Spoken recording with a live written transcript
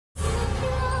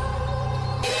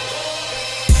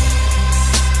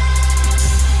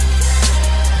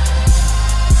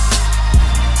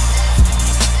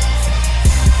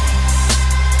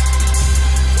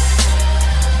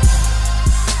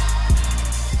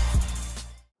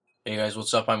Hey guys,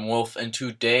 what's up? I'm Wolf, and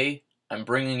today I'm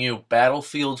bringing you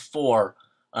Battlefield 4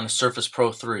 on a Surface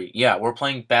Pro 3. Yeah, we're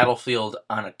playing Battlefield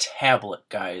on a tablet,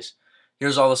 guys.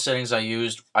 Here's all the settings I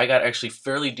used. I got actually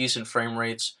fairly decent frame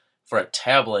rates for a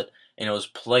tablet, and it was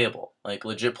playable, like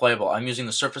legit playable. I'm using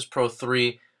the Surface Pro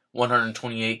 3,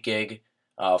 128 gig,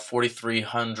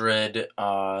 4300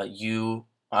 U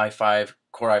i5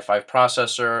 Core i5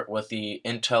 processor with the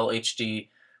Intel HD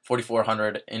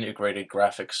 4400 integrated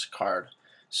graphics card.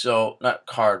 So, not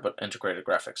card, but integrated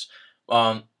graphics.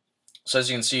 Um, so as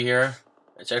you can see here,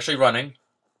 it's actually running.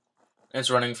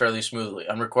 It's running fairly smoothly.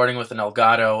 I'm recording with an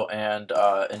Elgato and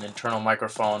an internal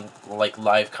microphone, like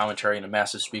live commentary, and a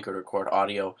massive speaker to record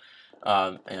audio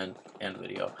and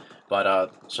video.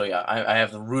 But so yeah, I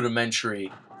have the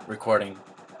rudimentary recording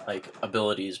like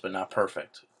abilities, but not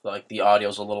perfect. Like the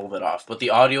audio's a little bit off, but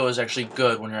the audio is actually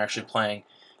good when you're actually playing,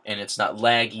 and it's not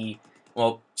laggy.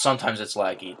 Well, sometimes it's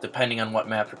laggy, depending on what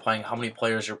map you're playing, how many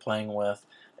players you're playing with,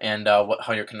 and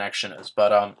how your connection is.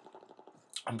 But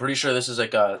I'm pretty sure this is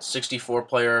like a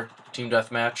 64-player team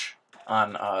deathmatch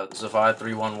on Zavad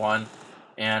 311,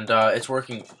 and it's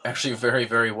working actually very,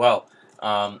 very well.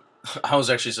 I was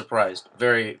actually surprised,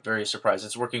 very, very surprised.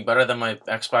 It's working better than my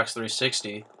Xbox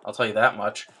 360. I'll tell you that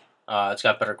much. It's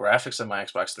got better graphics than my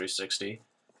Xbox 360.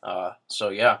 So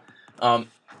yeah.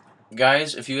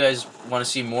 Guys, if you guys want to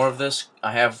see more of this,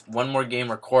 I have one more game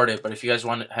recorded, but if you guys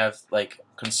want to have like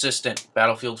consistent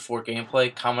Battlefield 4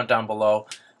 gameplay, comment down below,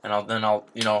 and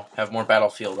I'll have more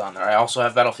Battlefield on there. I also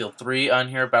have Battlefield 3 on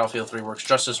here. Battlefield 3 works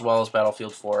just as well as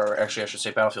Battlefield 4, or actually I should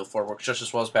say Battlefield 4 works just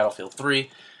as well as Battlefield 3.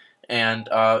 And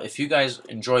if you guys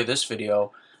enjoy this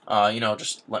video,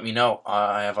 just let me know.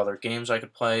 I have other games I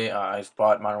could play. I've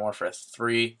bought Modern Warfare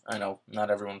 3. I know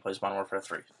not everyone plays Modern Warfare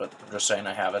 3, but I'm just saying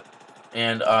I have it.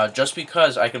 And just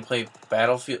because I can play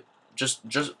Battlefield,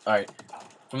 alright,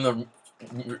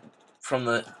 from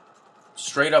the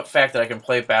straight up fact that I can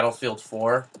play Battlefield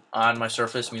 4 on my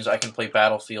Surface means I can play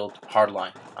Battlefield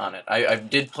Hardline on it. I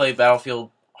did play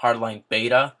Battlefield Hardline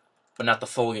Beta, but not the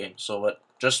full game. So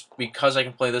just because I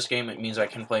can play this game, it means I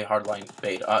can play Hardline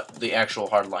Beta, the actual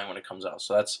Hardline when it comes out.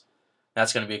 So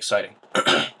that's going to be exciting.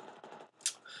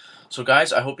 So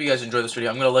guys, I hope you guys enjoy this video.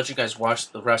 I'm going to let you guys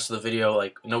watch the rest of the video,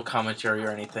 like no commentary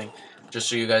or anything, just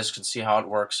so you guys can see how it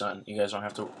works and you guys don't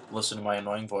have to listen to my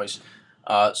annoying voice.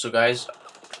 So guys,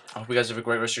 I hope you guys have a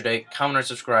great rest of your day. Comment or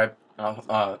subscribe. I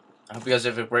hope you guys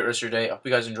have a great rest of your day. I hope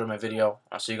you guys enjoyed my video.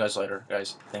 I'll see you guys later.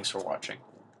 Guys, thanks for watching.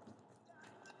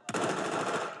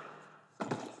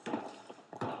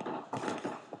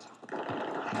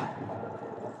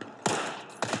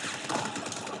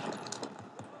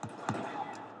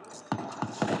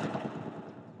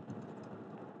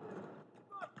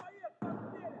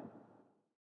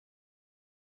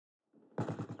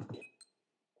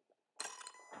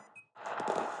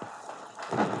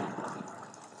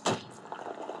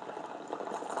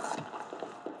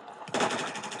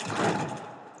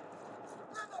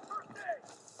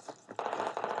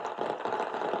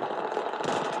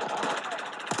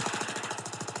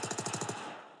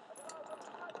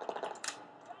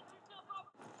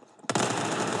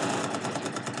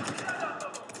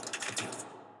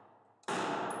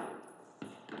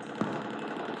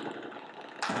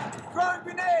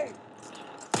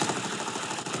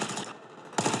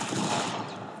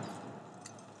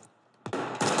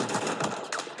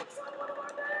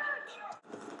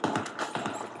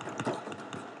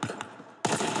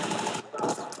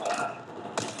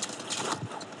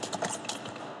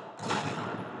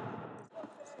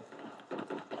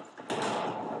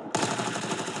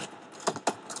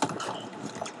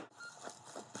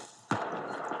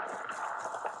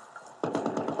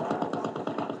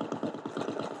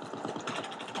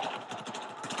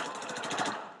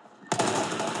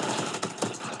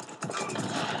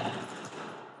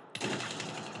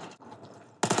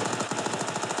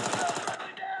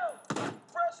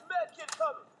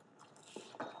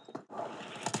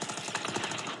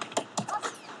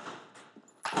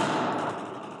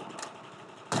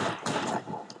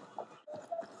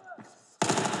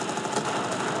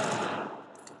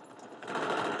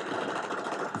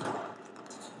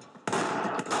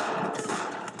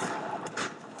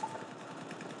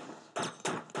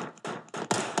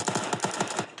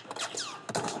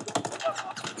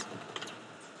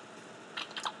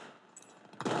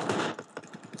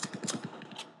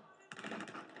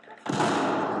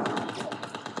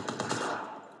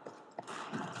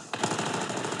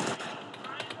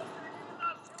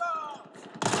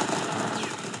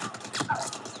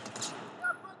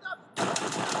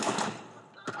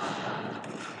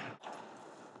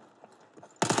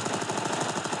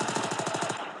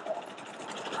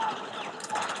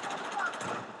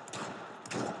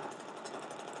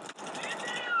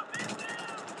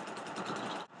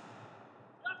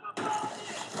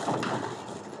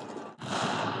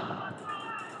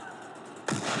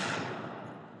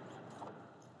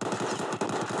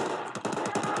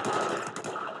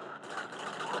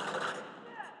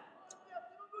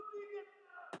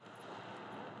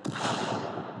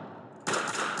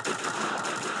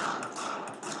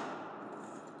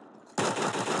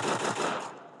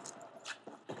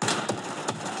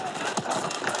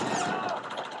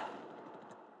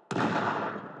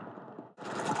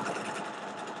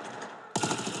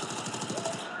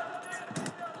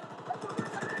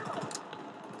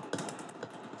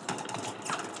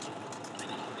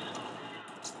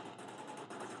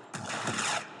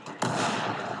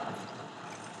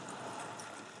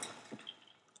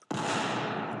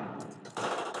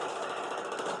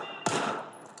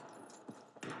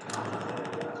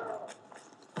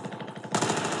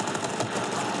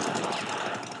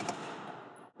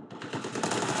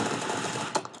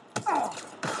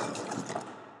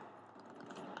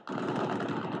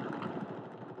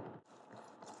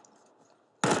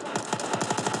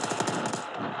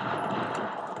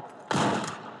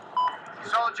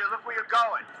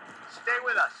 Stay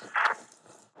with us.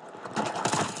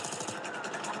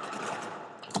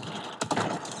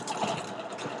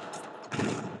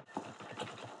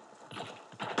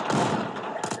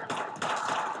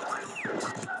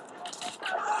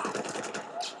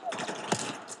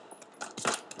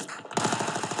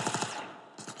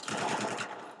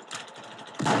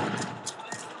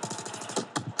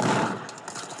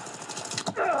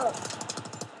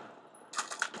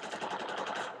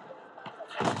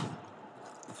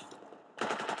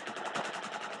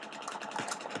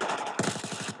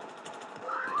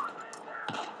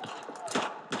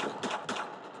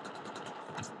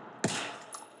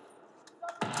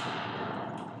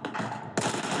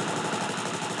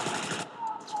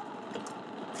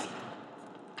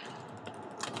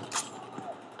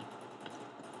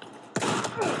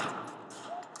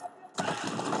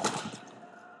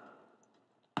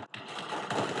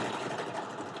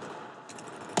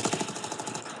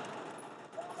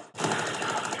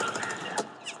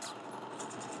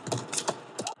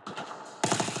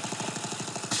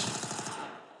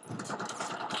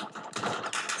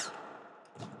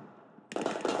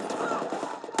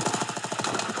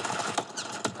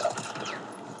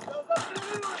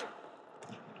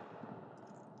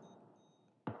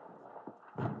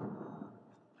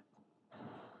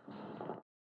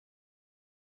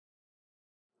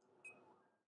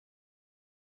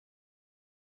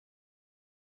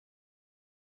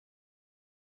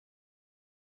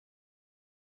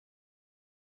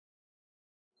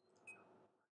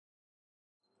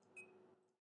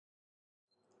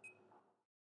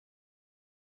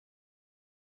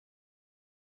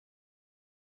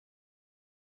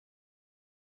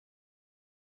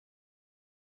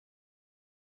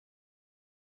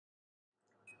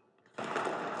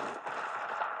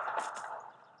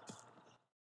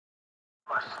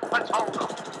 Let's hold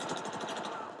them.